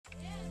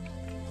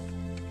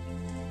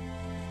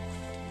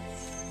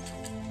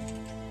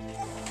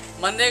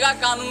मनरेगा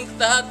कानून के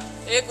तहत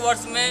 1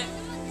 वर्ष में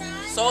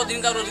 100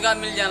 दिन का रोजगार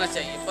मिल जाना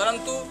चाहिए,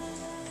 परंतु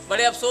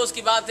बड़े अफसोस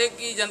की बात है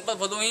कि जनपद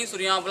भदोही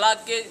सुरिया ब्लॉक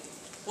के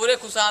पूरे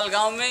खुशहाल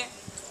गांव में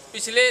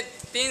पिछले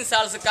 3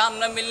 साल से काम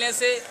न मिलने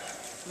से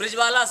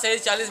ब्रिजवाला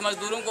सहित 40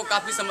 मजदूरों को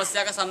काफ़ी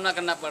समस्या का सामना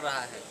करना पड़ रहा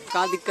है।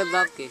 कहाँ दिक्कत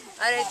बात की?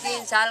 अरे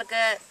 3 साल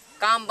के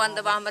काम बंद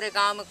बा, हमारे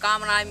गांव में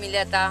काम ना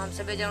मिले था, हम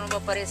सभी जनों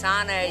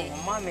परेशान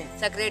है।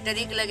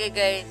 सेक्रेटरी के लगे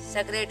गए,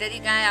 सेक्रेटरी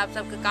कहे आप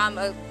सबके काम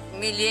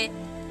मिले,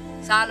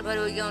 साल भर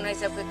हो गया उन्हें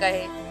सबके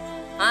कहे,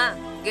 हाँ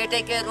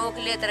गेटे के रोक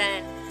लेते रहे,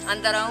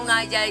 अंदर आऊँ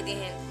ना जाए दी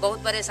हैं।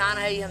 बहुत परेशान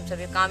है हम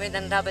सभी, कामे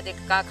धंधा बदे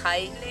का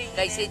खाई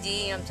कैसे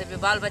जी, हम सभी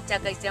बाल बच्चा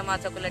कैसे,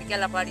 हमारे सबको लड़कियाँ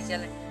लफाड़ी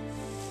चले।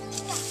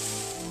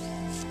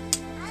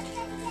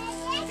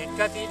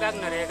 दिक्कत ये बात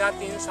नरेगा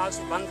 3 साल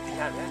से बंद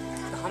किया है,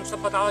 तो हम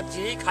सब बताओ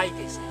जी खाई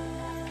कैसे,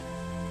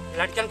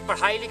 लड़कियों की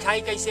पढ़ाई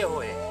लिखाई कैसे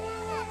होए,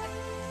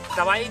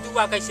 दवाई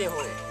दुआ कैसे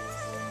होए,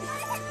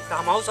 तो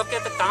हम सबके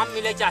तो काम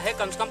मिले, चाहे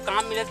कम से कम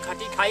काम मिले तो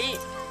खटी खाई,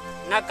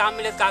 ना काम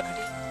मिले तो का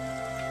खटी।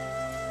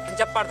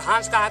 जब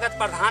प्रधान से कहा तो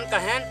प्रधान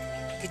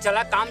कहें कि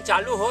चला काम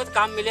चालू हो तो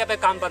काम मिले पे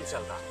काम बंद चल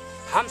रहा।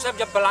 हम सब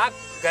जब ब्लॉक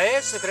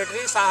गए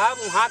सेक्रेटरी साहब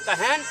वहाँ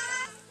कहें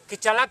कि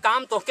चला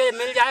काम तो के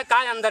मिल जाए, का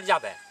अंदर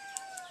जावे,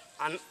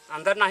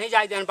 अंदर नहीं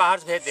जाए दें, बाहर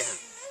से भेज दें।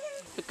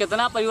 तो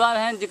कितना परिवार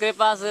हैं जिनके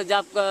पास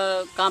जब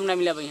काम न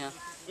मिला भैया?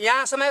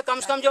 यहाँ समय कम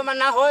से कम जो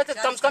ना हो तो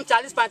कम से कम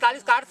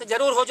 40-45 कार्ड तो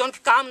जरूर हो जो उनके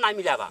काम ना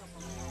मिलेगा।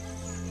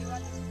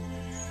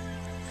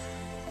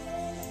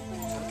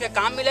 उनके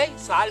काम मिले,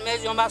 साल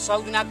में जो 100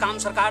 दिन काम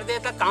सरकार दे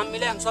तो काम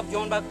मिले, हम सब जो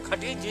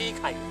खटी जी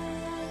खाई।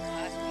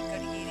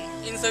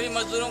 इन सभी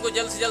मजदूरों को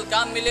जल्द से जल्द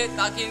काम मिले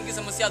ताकि इनकी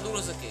समस्या दूर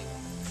हो सके।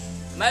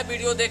 मैं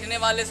वीडियो देखने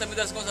वाले सभी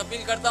दर्शकों से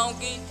अपील करता हूं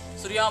कि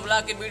सुरिया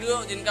ब्लॉक के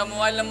वीडियो जिनका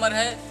मोबाइल नंबर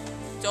है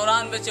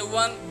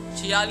 9454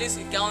 46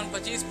 51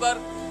 25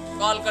 पर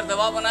कॉल कर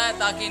दबाव बनाएं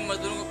ताकि इन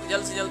मजदूरों को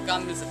जल्द से जल्द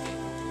काम मिल सके।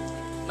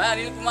 मैं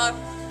अनिल कुमार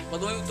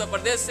भदोही उत्तर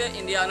प्रदेश से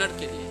इंडिया अनहट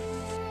के लिए।